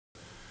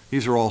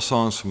These are all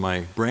songs from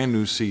my brand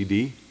new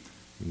CD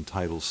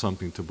entitled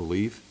Something to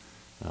Believe.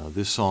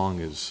 This song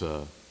is,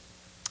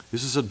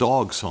 this is a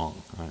dog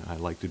song. I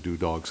like to do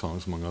dog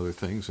songs among other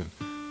things, and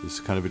this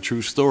is kind of a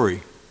true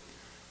story.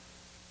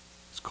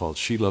 It's called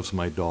She Loves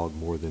My Dog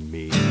More Than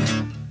Me.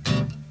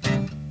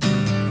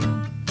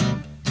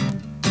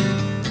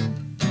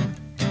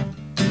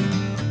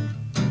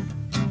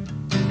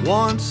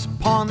 Once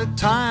upon a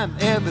time,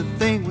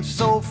 everything was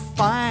so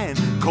fine,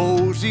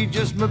 cozy,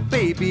 just my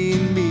baby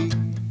and me.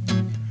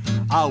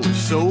 I was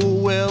so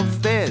well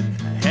fed,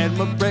 I had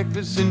my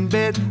breakfast in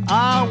bed,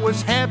 I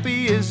was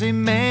happy as a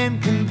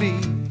man can be.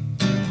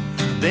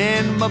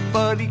 Then my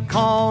buddy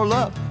called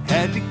up,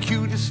 had the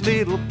cutest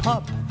little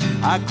pup,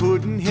 I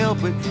couldn't help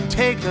but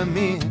take him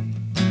in.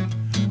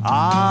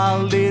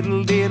 Ah,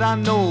 little did I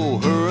know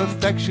her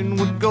affection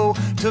would go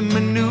to my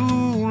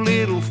new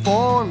little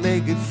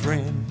four-legged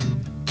friend.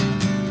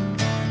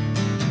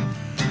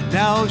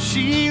 Now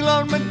she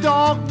loved my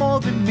dog more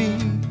than me.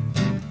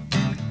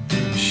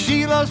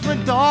 She loves my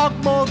dog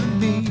more than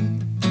me.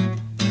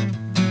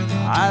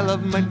 I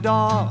love my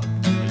dog,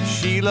 and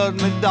she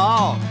loves my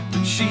dog,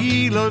 but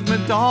she loves my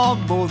dog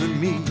more than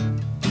me.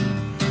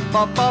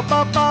 Ba ba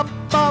ba ba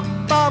ba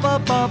ba ba ba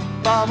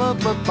ba ba ba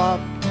ba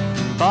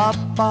ba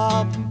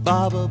ba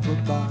ba ba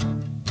ba.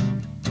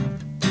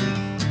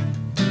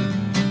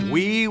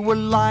 We were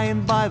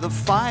lying by the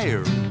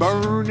fire,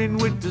 burning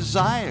with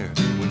desire,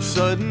 when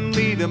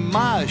suddenly to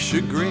my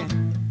chagrin,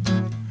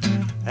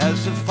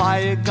 as the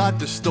fire got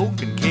to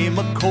stoking, came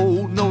a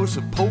cold nose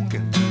a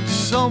poking,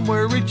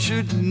 somewhere it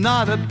should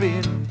not have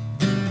been.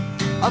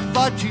 I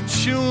thought she'd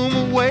shoo him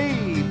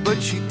away, but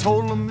she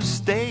told him to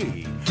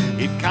stay.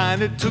 It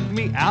kinda took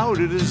me out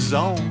of the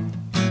zone.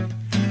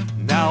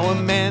 Now a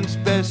man's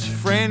best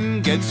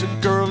friend gets a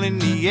girl in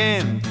the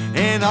end,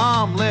 and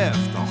I'm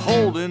left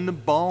holding the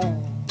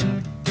bone.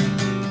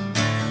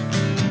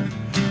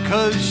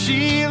 'Cause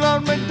she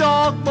loved my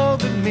dog more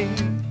than me.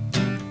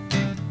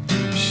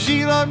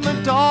 She loved my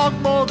dog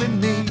more than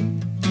me.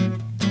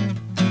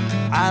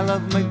 I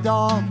love my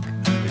dog,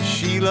 but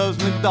she loves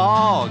my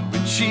dog,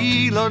 but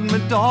she loves my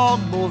dog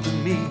more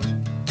than me.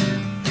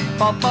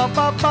 Ba ba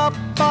ba ba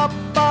ba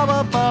ba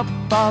ba ba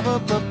ba ba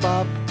ba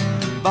ba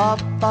ba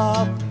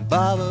ba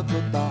ba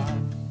ba ba.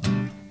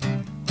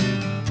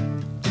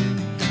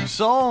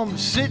 So I'm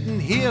sitting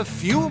here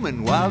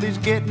fuming while he's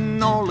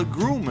getting all the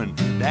grooming.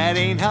 That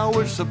ain't how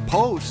it's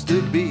supposed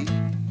to be.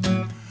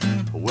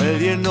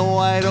 Well, you know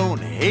I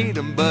don't hate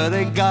him, but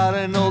I got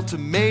an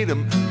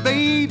ultimatum.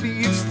 Baby,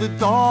 it's the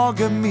dog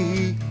and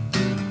me.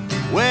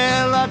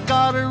 Well, I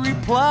got a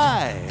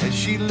reply as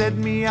she led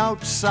me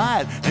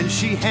outside, and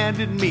she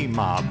handed me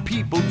my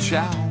people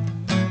chow.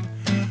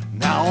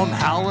 Now I'm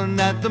howling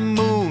at the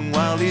moon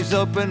while he's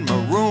up in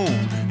my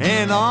room,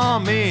 and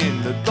I'm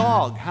in the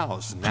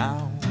doghouse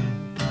now.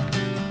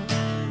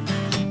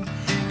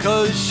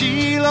 'Cause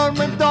she loved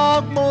my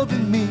dog more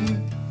than me.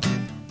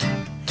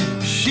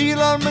 She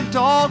loved my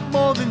dog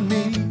more than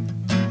me.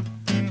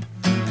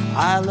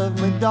 I love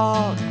my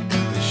dog,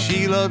 but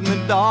she loved my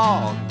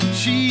dog.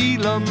 She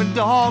loved my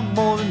dog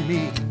more than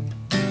me.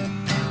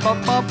 Ba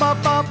ba ba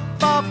ba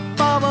ba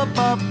ba ba ba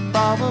ba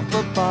ba ba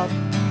ba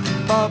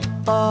ba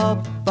ba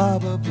ba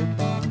ba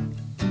ba.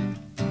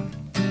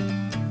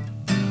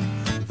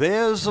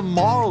 There's a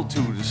moral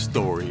to the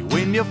story.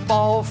 When you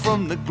fall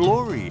from the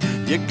glory,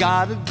 you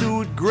gotta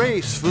do it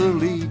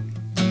gracefully.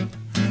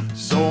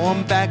 So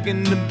I'm back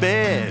in the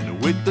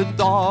bed with the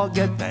dog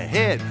at the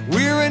head.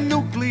 We're a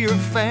nuclear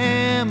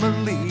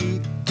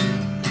family,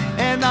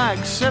 and I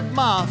accept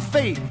my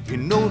fate. You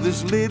know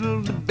there's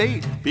little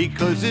debate,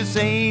 because this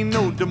ain't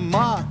no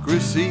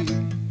democracy.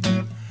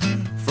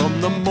 From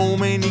the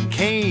moment he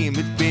came,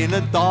 it's been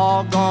a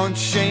doggone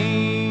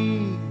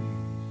shame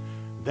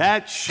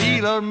that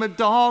she loved my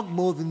dog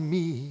more than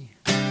me.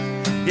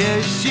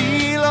 Yeah,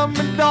 she loved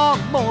my dog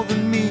more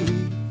than me.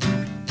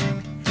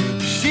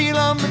 She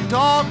loved my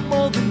dog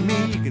more than me.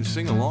 You can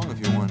sing along if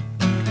you want.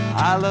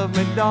 I love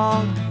my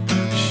dog,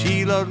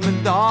 she loved my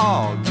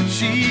dog,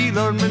 she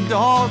loved my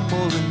dog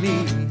more than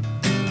me.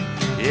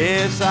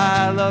 Yes,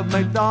 I love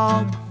my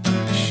dog,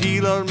 she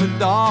loved my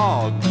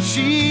dog,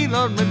 she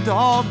loved my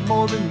dog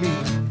more than me.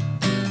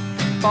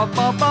 Ba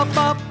ba ba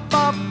ba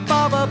ba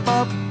ba ba ba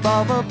ba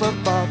ba ba ba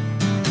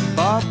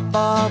ba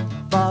ba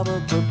ba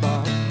ba ba.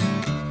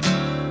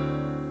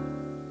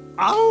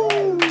 Ow!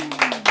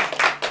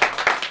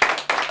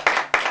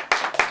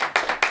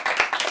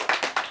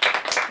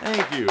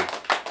 Thank you.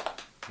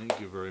 Thank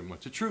you very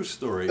much. A true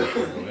story.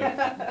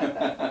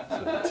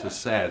 It's a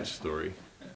sad story.